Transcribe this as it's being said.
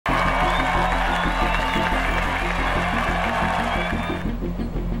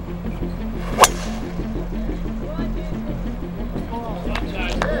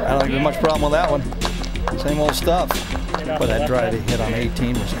have been much problem with that one. Same old stuff. But that drive he hit on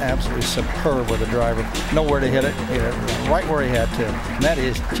 18 was absolutely superb with the driver. Nowhere to hit it. Right where he had to. And that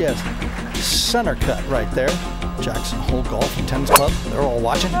is just center cut right there. Jackson Hole Golf and Tennis Club. They're all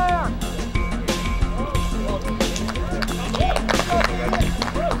watching.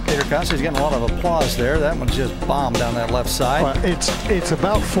 Peter Costa's getting a lot of applause there. That one's just bombed down that left side. Well, it's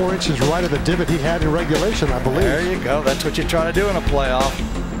about 4 inches right of the divot he had in regulation, I believe. There you go. That's what you try to do in a playoff.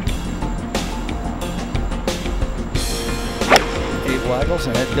 8 waggles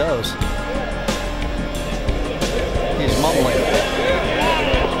and it goes. He's mumbling.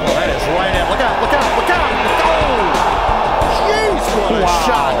 Oh, that is right in. Look out, look out, look out. Oh! Jeez, what a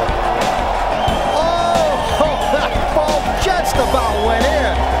shot. Oh, that ball just about went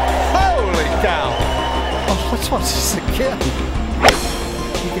in. Holy cow. Oh, let's watch this again.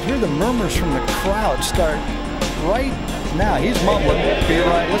 You could hear the murmurs from the crowd start right now. He's mumbling. Be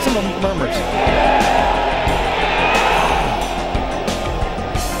right. Listen to the murmurs.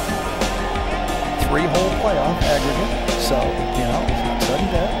 Three-hole playoff aggregate. So, you know, sudden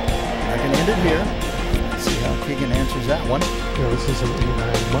death. I can end it here. Let's see how Keegan answers that one. Yeah, this is an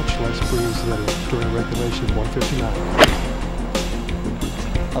 89, much less breeze than during regulation 159.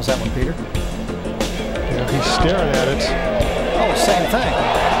 How's that one, Peter? Yeah, he's staring at it. Oh, same thing.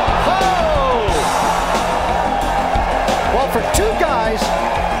 Oh! Well, for two guys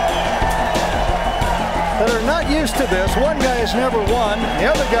that are not used to this, one guy has never won, the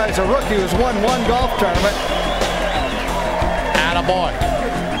other guy's a rookie who's won one golf tournament. Attaboy.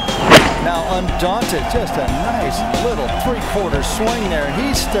 Now undaunted, just a nice little three-quarter swing there.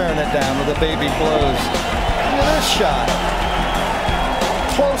 He's staring it down with the baby blues. Look at this shot.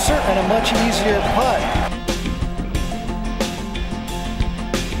 Closer and a much easier putt.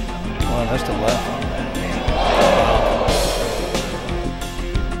 Well, that's to left.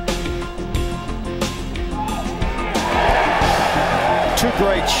 Two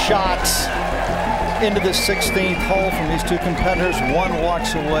great shots into the 16th hole from these two competitors. One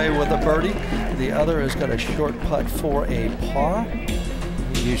walks away with a birdie. The other has got a short putt for a par.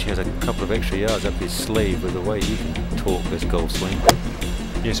 He usually has a couple of extra yards up his sleeve with the way he can talk this golf swing.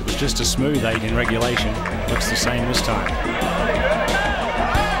 Yes, it was just a smooth 8 in regulation. Looks the same this time.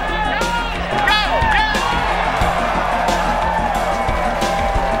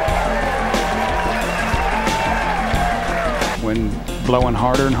 Wind blowing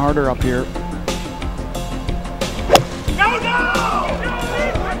harder and harder up here.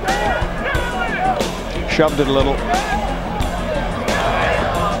 Shoved it a little.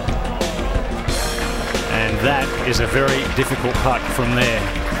 And that is a very difficult putt from there.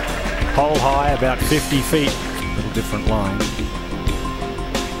 Hole high, about 50 feet. A little different line.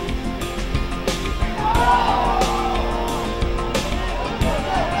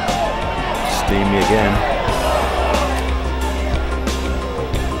 Steamy again.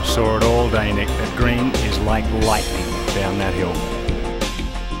 Saw it all day, Nick. That green is like lightning down that hill.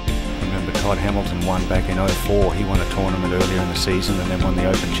 Remember Todd Hamilton won back in '04. He won a tournament earlier in the season and then won the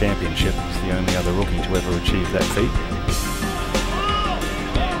Open Championship. He's the only other rookie to ever achieve that feat.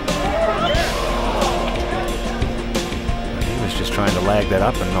 But he was just trying to lag that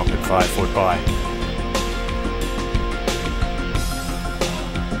up and knocked it 5 foot by.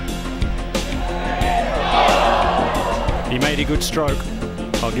 He made a good stroke.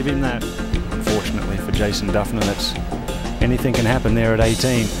 I'll give him that. Unfortunately for Jason Dufner, that's anything can happen there at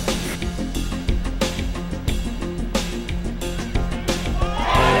 18.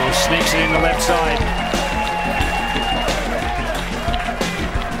 Oh, sneaks it in the left side.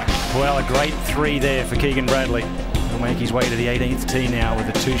 Well, a great 3 there for Keegan Bradley. He'll make his way to the 18th tee now with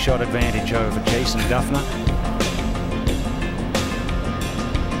a 2-shot advantage over Jason Dufner.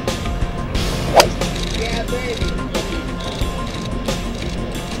 Yeah, baby.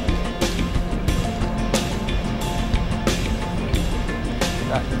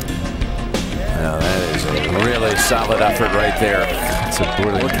 Now that is a really solid effort right there. It's a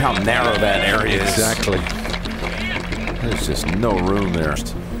brilliant. Look how narrow that area is. Exactly. There's just no room there.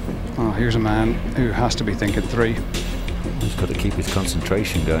 Oh, here's a man who has to be thinking 3. He's got to keep his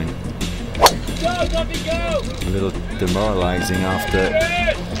concentration going. Go, Duffy, go! A little demoralizing after.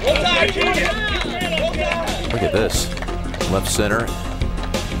 Look at this. Left center.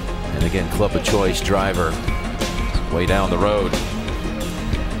 And again, club of choice driver. Way down the road.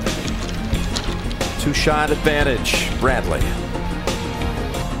 2-shot advantage, Bradley.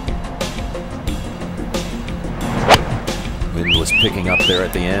 Wind was picking up there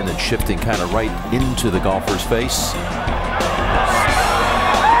at the end and shifting kind of right into the golfer's face.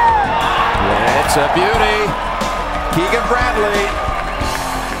 It's a beauty. Keegan Bradley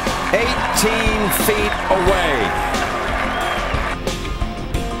 18 feet away.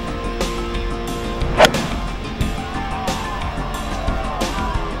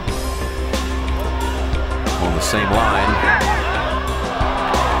 On the same line.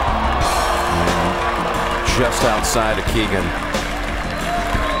 And just outside of Keegan.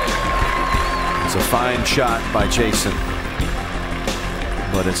 It's a fine shot by Jason.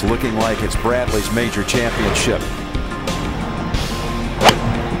 But it's looking like it's Bradley's major championship.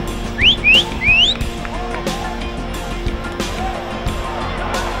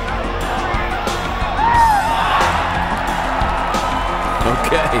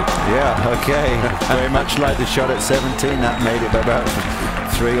 Okay. Yeah, okay. Very much like the shot at 17. That made it about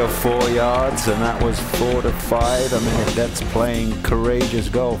 3 or 4 yards, and that was 4 to 5. I mean, that's playing courageous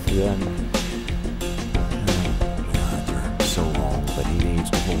golf then. So long, but he needs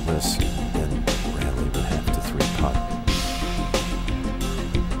to hold this. Then Bradley would have to 3-putt.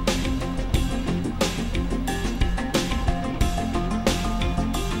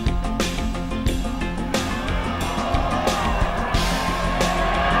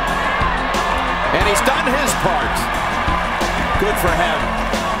 And he's done his part. Good for him.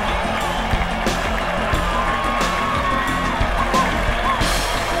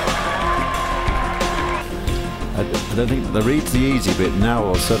 I don't think the read's the easy bit. Now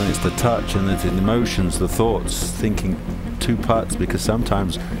all of a sudden it's the touch and the emotions, the thoughts, thinking 2 putts, because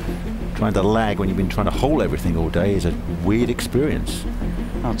sometimes trying to lag when you've been trying to hold everything all day is a weird experience.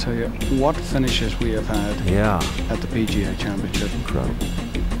 I'll tell you, what finishes we have had at the PGA Championship. Incredible.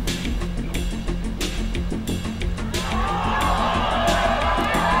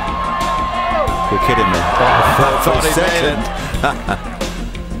 We're kidding me. I thought he made it.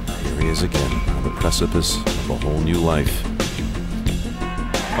 Here he is again on the precipice of a whole new life.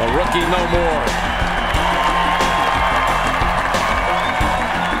 A rookie no more.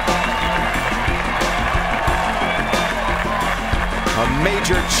 A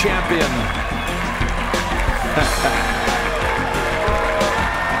major champion. A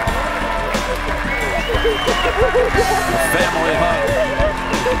family hug.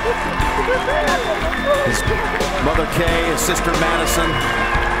 His mother Kay, his sister Madison,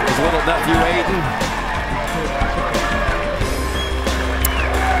 his little nephew Aiden.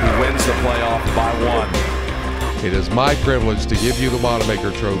 He wins the playoff by 1. It is my privilege to give you the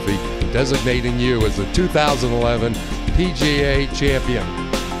Wanamaker Trophy, designating you as the 2011 PGA Champion.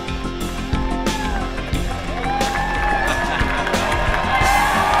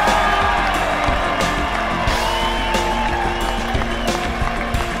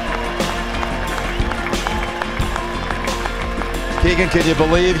 Keegan, can you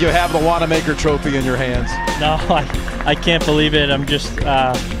believe you have the Wanamaker Trophy in your hands? No, I can't believe it. I'm just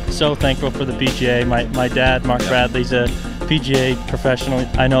so thankful for the PGA. My dad, Mark Bradley's a PGA professional.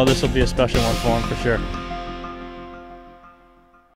 I know this will be a special one for him for sure.